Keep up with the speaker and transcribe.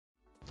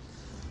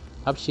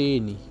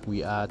Abshini,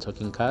 we are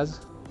talking cars.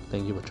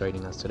 Thank you for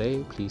joining us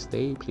today. Please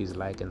stay, please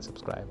like and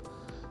subscribe.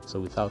 So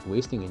without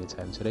wasting any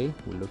time today,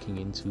 we're looking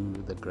into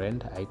the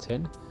Grand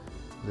i10.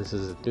 This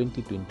is a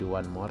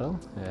 2021 model.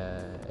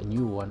 A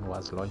new one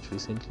was launched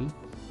recently,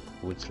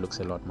 which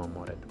looks a lot more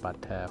modern. But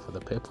for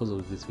the purpose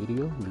of this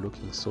video, we're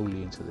looking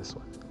solely into this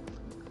one.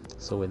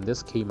 So when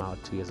this came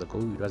out 2 years ago,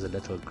 it was a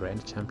little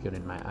grand champion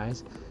in my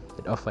eyes.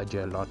 It offered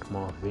you a lot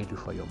more value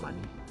for your money.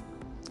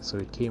 So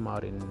it came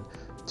out in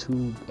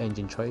two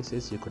engine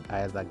choices. You could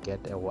either get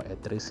a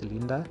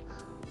 3-cylinder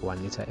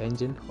 1-liter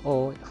engine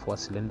or a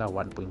 4-cylinder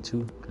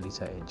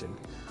 1.2-liter engine.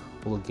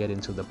 We'll get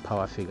into the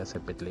power figures a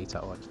bit later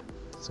on.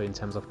 So in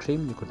terms of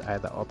trim, you could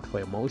either opt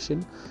for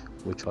Emotion,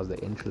 which was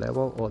the entry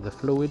level, or the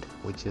Fluid,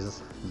 which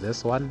is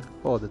this one,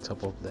 or the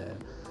top of the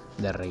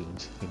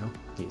range,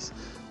 yes.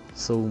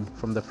 So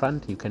from the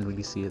front, you can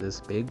really see this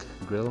big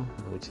grille,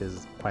 which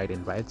is quite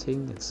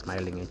inviting. It's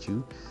smiling at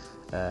you.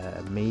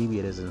 Maybe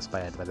it is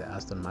inspired by the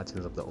Aston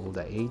Martins of the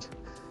older age,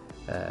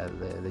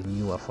 the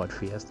newer Ford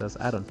Fiestas.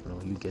 I don't know,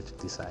 you get to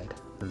decide.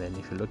 And then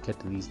if you look at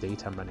these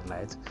daytime running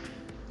lights,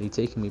 they're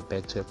taking me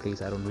back to a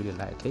place I don't really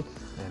like,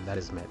 and that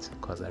is matte,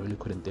 because I really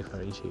couldn't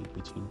differentiate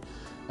between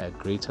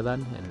greater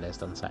than and less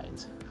than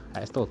signs.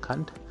 I still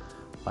can't,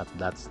 but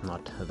that's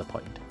not the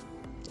point.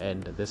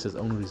 And this is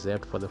only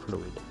reserved for the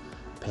Fluid.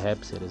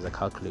 Perhaps it is a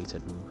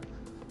calculated move.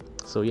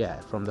 So yeah,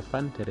 from the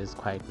front it is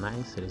quite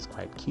nice, it is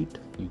quite cute.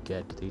 You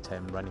get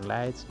daytime running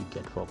lights, you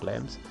get fog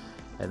lamps,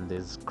 and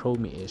this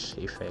chromey-ish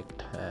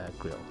effect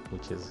grille,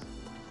 which is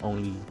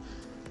only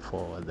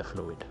for the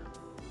Fluid.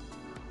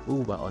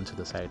 Over onto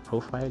the side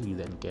profile, you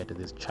then get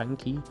this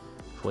chunky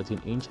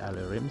 14-inch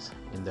alloy rims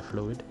in the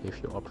Fluid.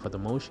 If you opt for the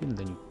Motion,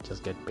 then you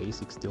just get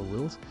basic steel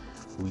wheels,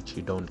 which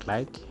you don't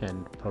like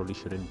and probably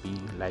shouldn't be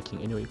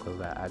liking anyway because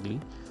they're ugly.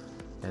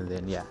 And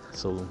then yeah,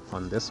 so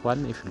on this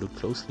one, if you look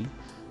closely,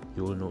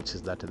 you will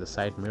notice that the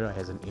side mirror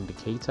has an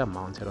indicator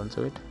mounted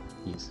onto it.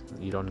 Yes,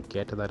 you don't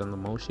get that on the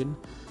Motion.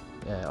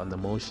 On the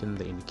Motion,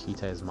 the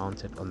indicator is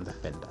mounted on the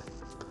fender.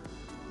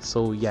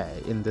 So yeah,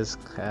 in this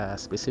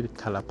specific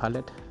color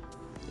palette,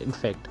 in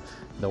fact,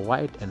 the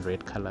white and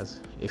red colors,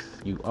 if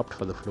you opt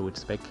for the Fluid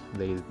spec,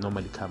 they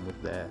normally come with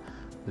the,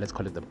 let's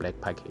call it the black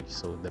package,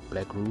 so the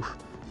black roof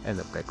and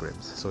the black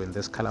rims. So in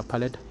this color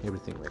palette,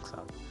 everything works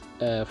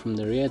out. From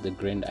the rear, the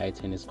Grand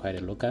i10 is quite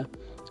a looker.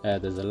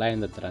 There's a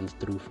line that runs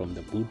through from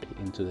the boot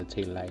into the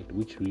tail light,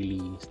 which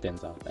really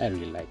stands out. I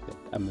really like that.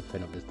 I'm a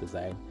fan of this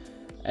design.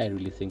 I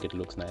really think it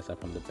looks nicer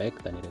from the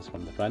back than it is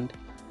from the front.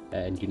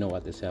 And you know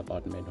what they say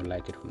about men who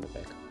like it from the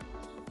back.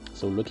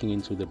 So looking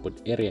into the boot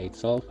area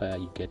itself,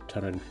 you get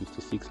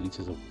 256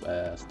 liters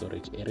of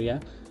storage area,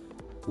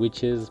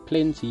 which is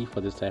plenty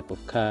for this type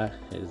of car.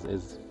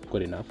 Is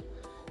good enough.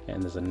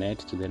 And there's a net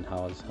to then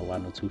house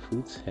 1 or 2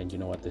 fruits, and you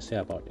know what they say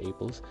about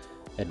apples,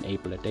 an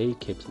apple a day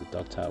keeps the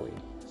doctor away.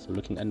 So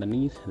looking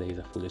underneath, there is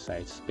a fully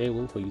sized spare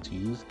wheel for you to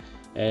use,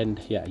 and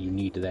yeah, you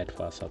need that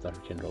for South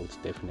African roads,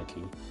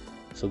 definitely.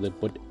 So the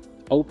boot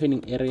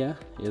opening area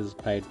is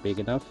quite big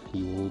enough,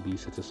 you will be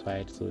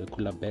satisfied. So a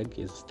cooler bag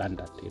is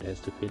standard, it has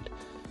to fit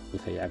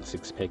with a young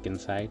 6-pack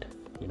inside,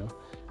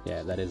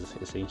 yeah, that is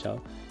essential.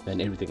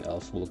 Then everything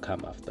else will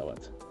come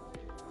afterwards.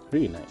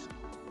 Really nice,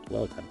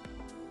 well done.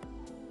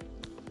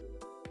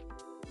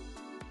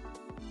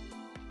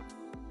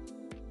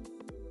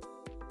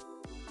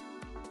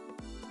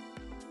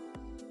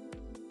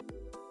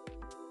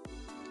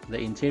 The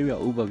interior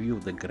overview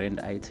of the Grand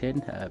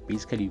i10,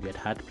 basically you get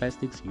hard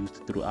plastics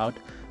used throughout,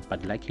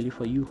 but luckily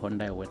for you,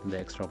 Hyundai went the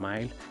extra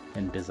mile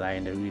and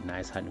designed a really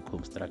nice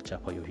honeycomb structure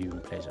for your viewing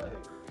pleasure.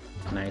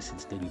 Nice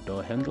and steady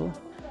door handle,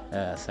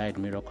 side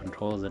mirror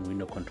controls and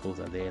window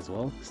controls are there as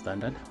well,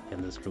 standard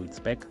in this Fluid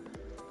spec.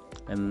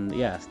 And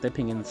yeah,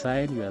 stepping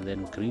inside, you are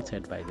then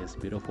greeted by this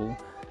beautiful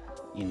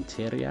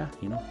interior,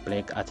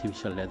 black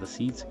artificial leather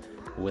seats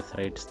with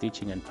red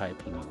stitching and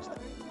piping used.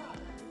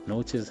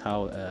 Notice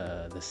how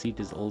the seat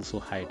is also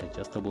height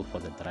adjustable for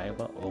the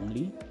driver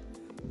only,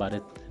 but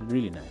it's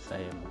really nice. I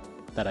am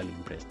thoroughly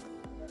impressed.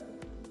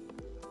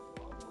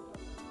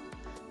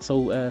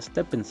 So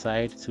step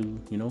inside to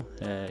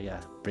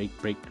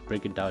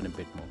break it down a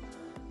bit more.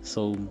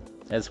 So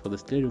as for the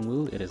steering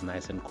wheel, it is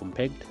nice and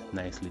compact,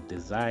 nicely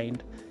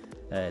designed.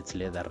 It's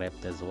leather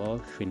wrapped as well,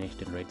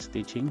 finished in red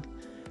stitching,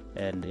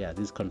 and yeah,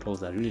 these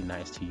controls are really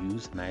nice to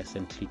use, nice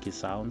and clicky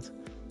sounds.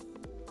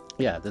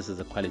 Yeah, this is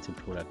a quality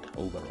product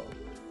overall.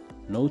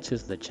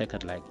 Notice the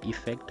checkered like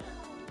effect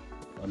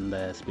on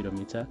the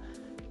speedometer,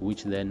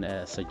 which then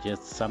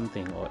suggests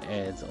something or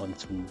adds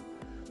onto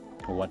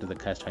what the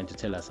car is trying to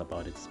tell us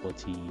about its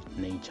sporty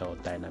nature or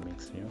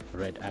dynamics.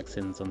 Red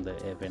accents on the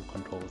air vent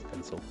controls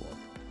and so forth.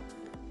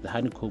 The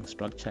honeycomb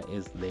structure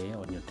is there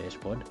on your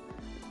dashboard.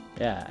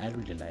 Yeah, I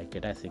really like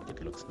it. I think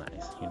it looks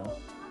nice.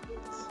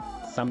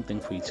 It's something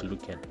for you to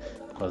look at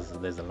because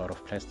there's a lot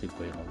of plastic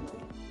going on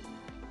there.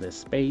 There's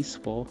space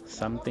for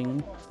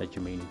something that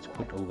you may need to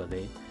put over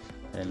there,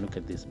 and look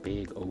at this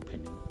big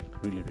opening,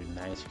 really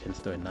nice. You can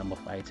store a number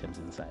of items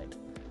inside,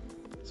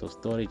 so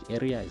storage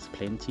area is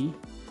plenty.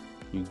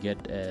 You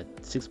get a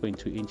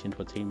 6.2-inch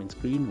infotainment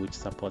screen which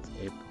supports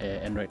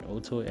Android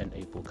Auto and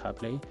Apple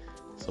CarPlay.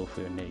 So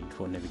for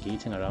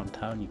navigating around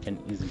town, you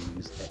can easily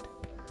use that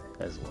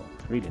as well.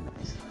 Really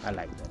nice. I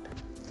like that.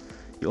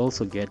 You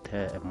also get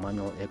a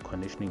manual air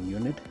conditioning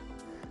unit,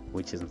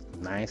 which is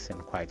nice and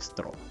quite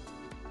strong.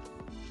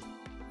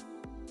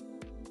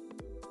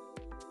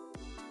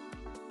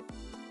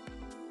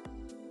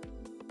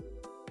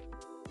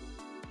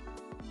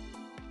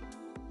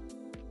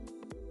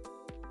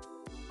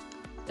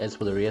 As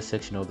for the rear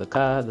section of the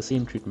car, the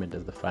same treatment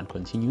as the front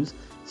continues.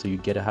 So you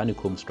get a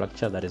honeycomb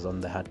structure that is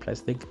on the hard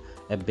plastic,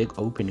 a big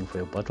opening for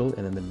your bottle,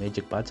 and then the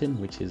magic button,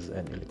 which is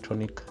an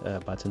electronic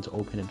button to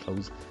open and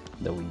close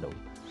the window.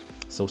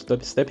 So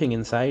stepping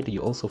inside,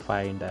 you also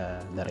find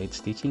the red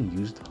stitching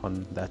used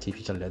on the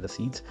artificial leather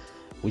seats,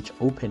 which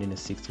open in a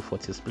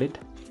 60-40 split,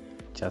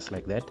 just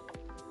like that.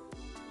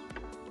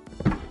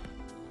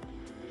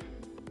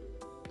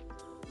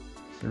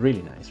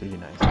 Really nice, really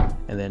nice.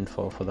 And then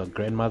for the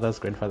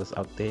grandfathers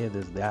out there,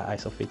 there's their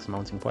isofix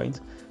mounting points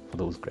for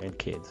those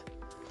grandkids.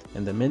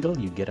 In the middle,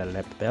 you get a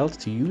lap belt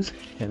to use,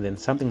 and then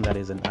something that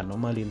is an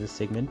anomaly in this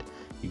segment,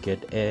 you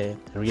get a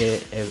rear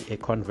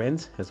aircon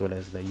vents as well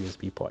as the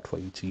USB port for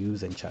you to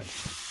use and charge.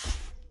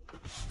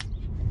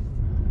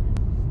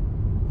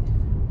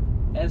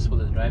 As for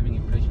the driving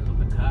impressions of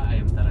the car, I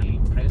am thoroughly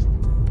impressed.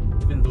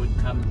 Even though it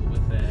comes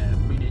with a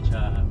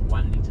miniature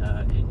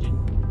 1-liter engine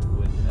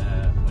with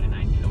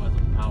 49 kilowatts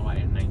of power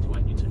and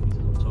 91 newton meters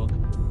of torque,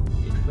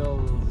 it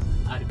feels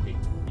adequate,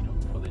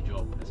 for the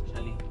job.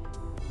 Especially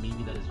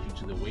maybe that is due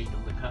to the weight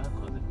of the car,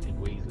 because it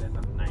weighs less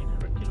than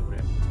 900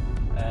 kilograms.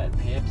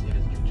 Perhaps it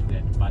is due to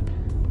that, but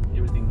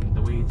everything,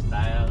 the way it's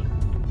dialed,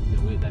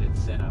 the way that it's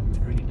set up,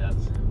 it really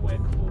does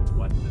work for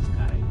what this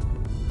car is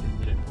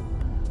needed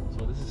for.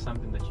 So this is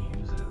something that you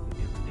use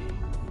every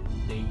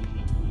day, daily,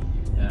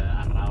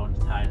 around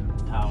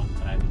town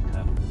driving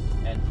car,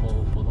 and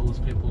for those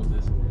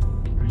purposes,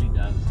 it really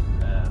does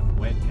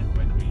work and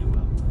work really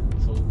well.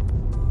 So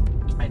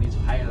I need to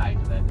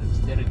highlight that the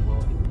steering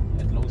wheel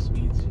at low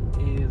speeds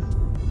is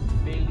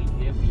fairly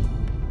heavy,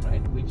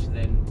 right? Which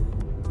then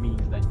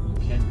means that you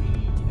can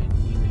really and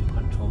easily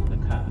control the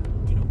car,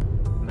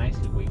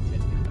 nicely weighted,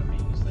 if I may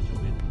use such a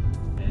word.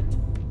 And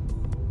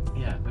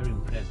yeah, very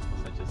impressed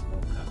for such a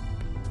small car,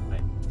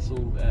 right? So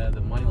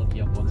the manual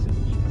gearbox is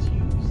easy to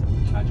use.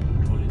 The charge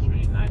control is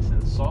really nice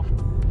and soft,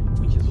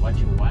 which is what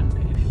you want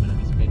if you're going to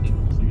be spending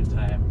most of your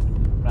time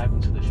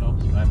driving to the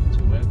shops, driving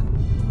to work.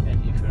 And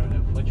if you're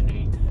a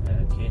fortunate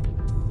kid,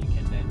 you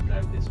can then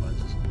drive this one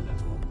to school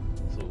as well.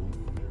 So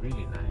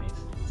really nice.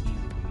 It's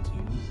easy for you to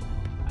use.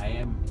 I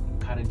am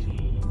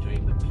currently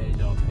enjoying the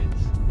pleasure of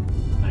its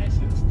nice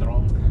and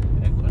strong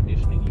air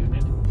conditioning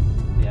unit.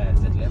 Yeah,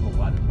 it's at level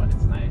 1, but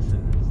it's nice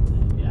and it's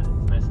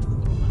nice and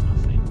strong, I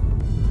must say.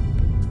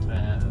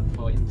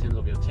 For in terms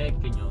of your tech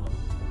and your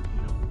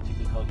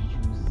technical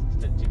issues,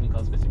 the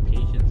technical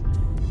specifications,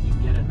 you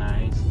get a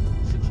nice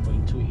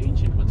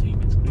 6.2-inch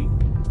infotainment screen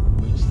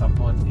which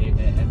supports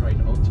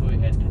Android Auto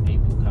and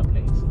Apple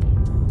CarPlay. So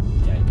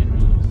yeah, you can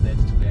really use that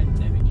to then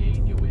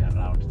navigate your way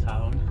around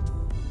town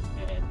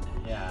and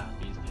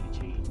basically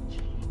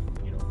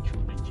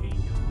tune and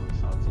change your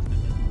sound system.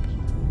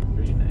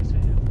 Really nice to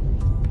have.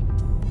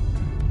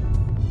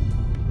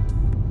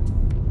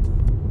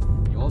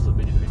 You also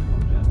benefit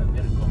from a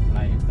very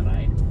compliant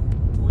ride,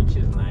 which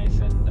is nice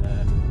and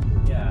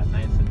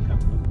nice and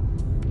comfortable.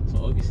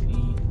 So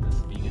obviously, this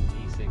being an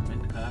A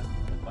segment car,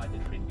 a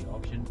budget-friendly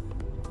option,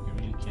 you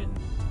really can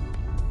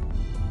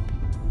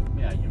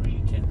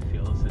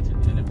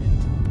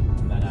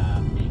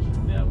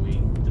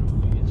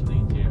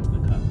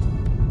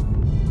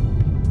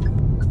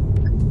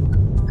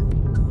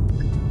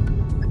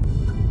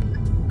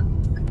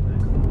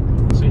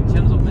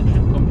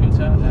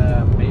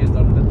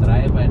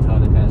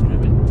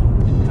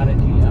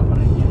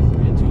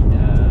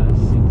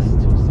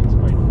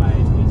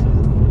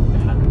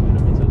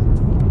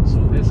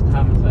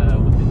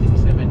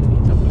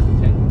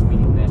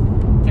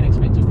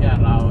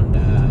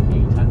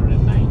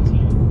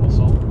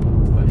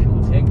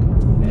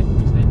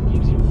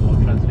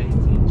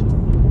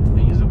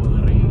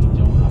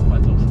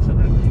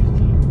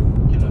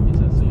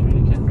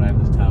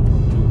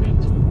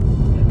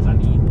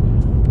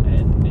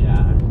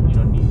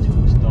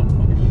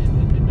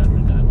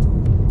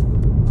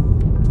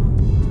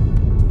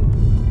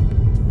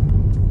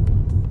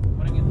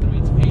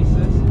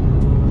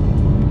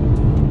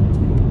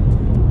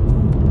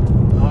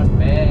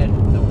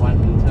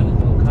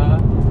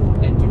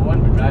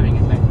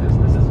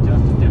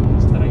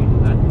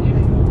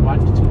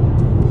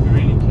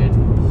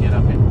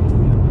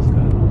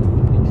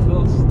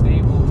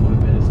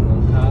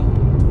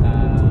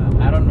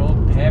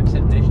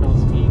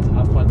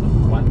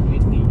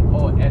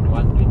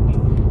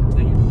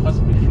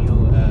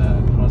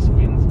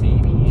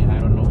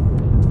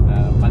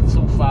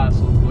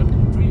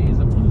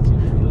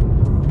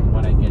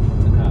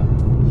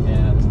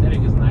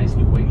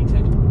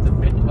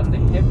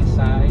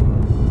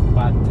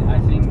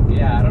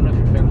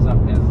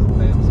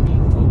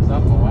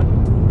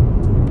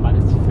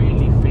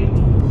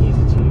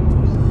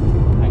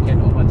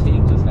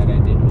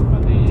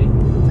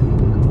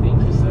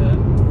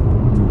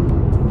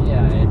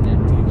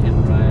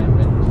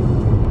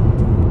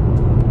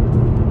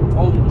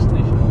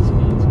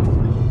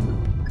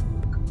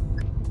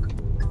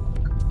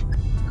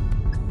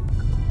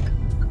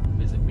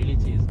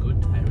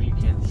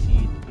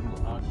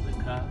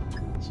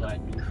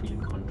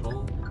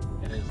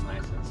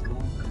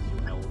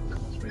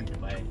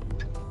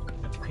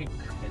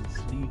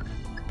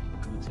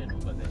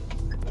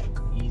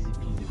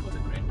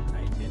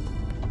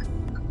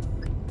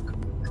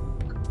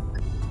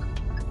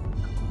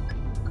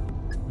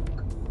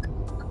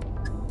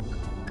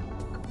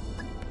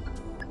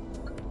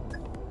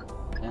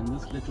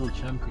little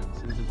champion,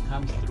 since it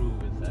comes through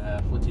with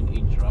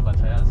 14-inch rubber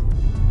tires.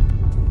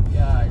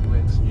 Yeah, it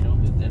works. You know,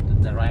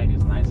 the ride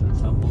is nice and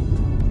supple,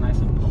 it's nice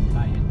and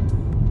compliant,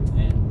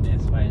 and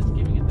as far as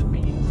giving it the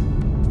means,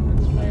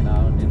 let's try it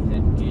out in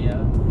that gear.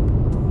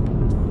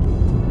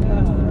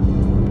 Yeah,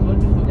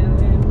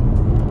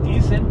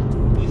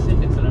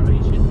 decent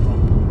acceleration from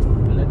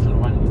a little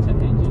 1-liter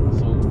engine.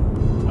 So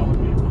I won't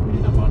really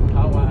complain about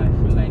power. I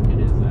feel like it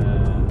is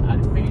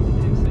adequate,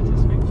 it is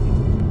satisfactory.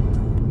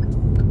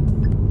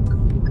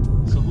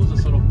 So who's the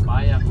sort of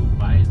buyer who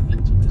buys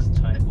into this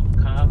type of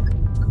car?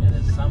 It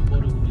is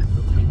somebody who is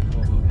looking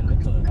for a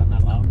little run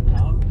around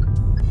town,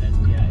 and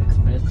yeah, it's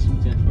best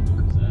suited for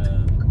those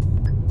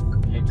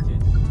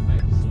habitats,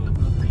 right? So it's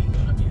not really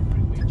gonna be a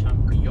freeway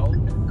champion,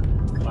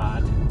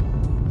 but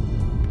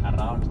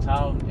around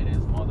town it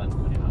is more than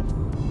good enough.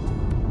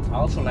 I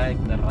also like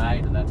the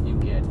ride that you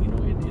get. You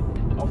know, it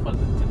offers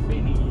a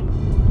fairly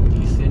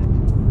decent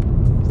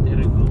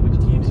steering wheel, which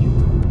gives you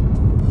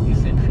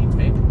decent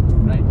feedback,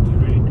 right? You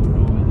really do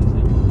know where these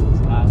individuals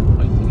are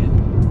pointing at,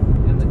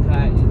 and the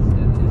car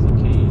is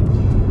okay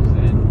to use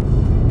and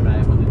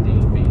drive on a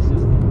daily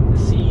basis. The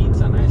seats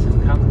are nice and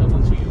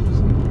comfortable to use,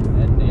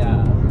 and they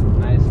are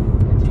nice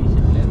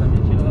imitation leather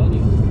materials.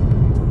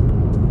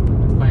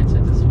 Quite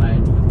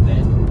satisfied with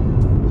that.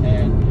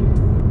 And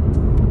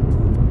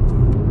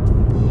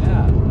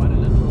yeah, what a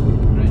little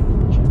Grand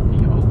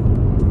champion.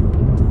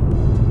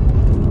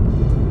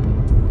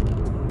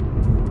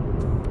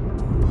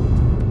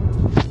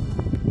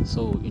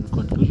 So in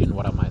conclusion,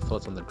 what are my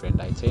thoughts on the Grand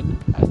i10?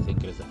 I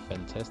think it is a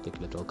fantastic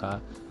little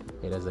car.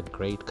 It is a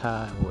great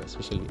car, or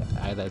especially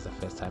either as a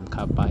first-time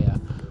car buyer,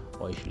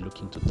 or if you're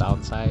looking to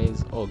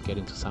downsize or get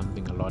into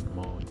something a lot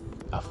more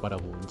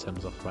affordable in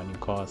terms of running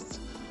costs,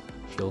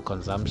 fuel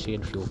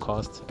consumption, fuel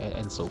costs,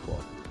 and so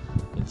forth.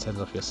 In terms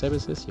of your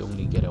services, you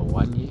only get a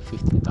 1-year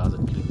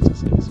 15,000 kilometer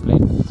service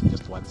plan, so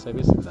just one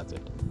service and that's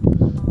it.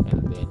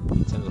 And then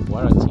in terms of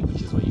warranty,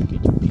 which is where you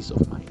get your peace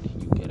of mind,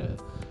 you get a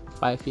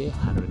 5-year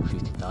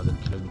 150,000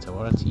 kilometer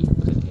warranty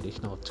with an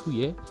additional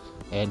 2-year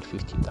and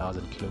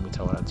 50,000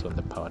 kilometer warranty on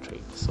the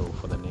powertrain. So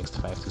for the next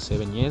 5 to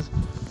 7 years,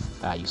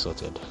 you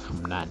sorted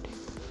from none.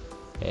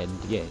 And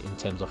yeah, in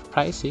terms of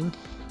pricing,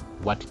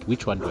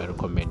 which one do I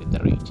recommend in the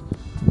range?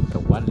 The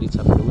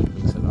 1-liter fluid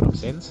makes a lot of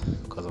sense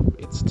because of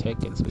its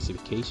tech and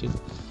specification,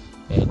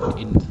 and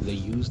in the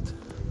used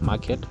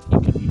market you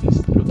can really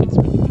look at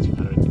spending between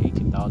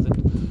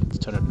 180,000 to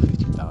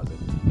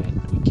 250,000,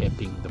 and we're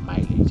capping the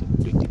mileage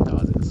at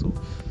 20,000, so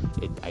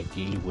it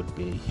ideally would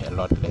be a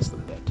lot less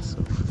than that.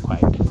 So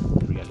quite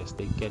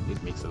realistic, and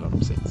it makes a lot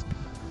of sense.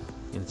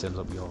 In terms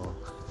of your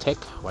tech,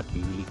 what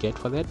you really get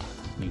for that,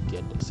 you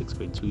get a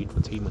 6.2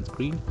 infotainment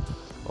screen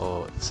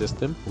or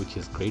system, which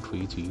is great for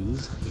you to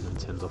use, you know, in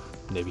terms of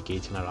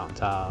navigating around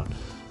town,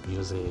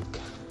 music,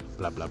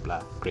 blah blah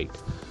blah. Great.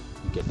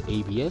 You get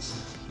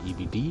ABS,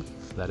 EBD,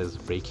 that is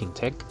braking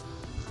tech.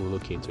 We'll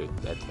look into it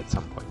at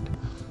some point.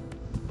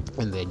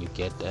 And then you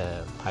get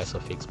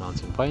ISOFIX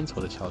mounting points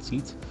for the child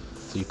seats,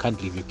 so you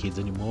can't leave your kids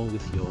anymore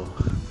with your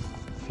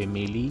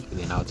family.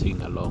 They're now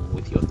taking along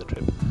with you on the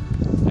trip.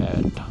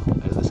 And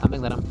is there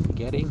something that I'm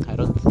forgetting? I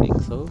don't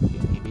think so.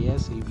 Yeah,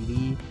 ABS,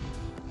 ABD,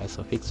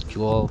 ISOFIX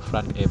dual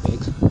front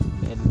airbags,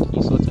 and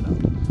you sort it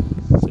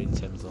out. So in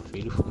terms of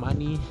value for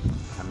money,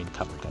 I mean,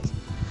 come on guys,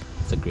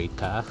 it's a great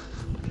car.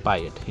 Buy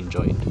it,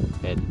 enjoy it,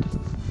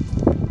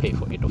 and pay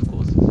for it, of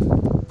course.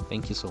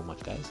 Thank you so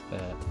much guys.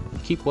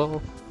 Keep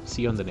well.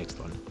 See you on the next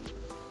one.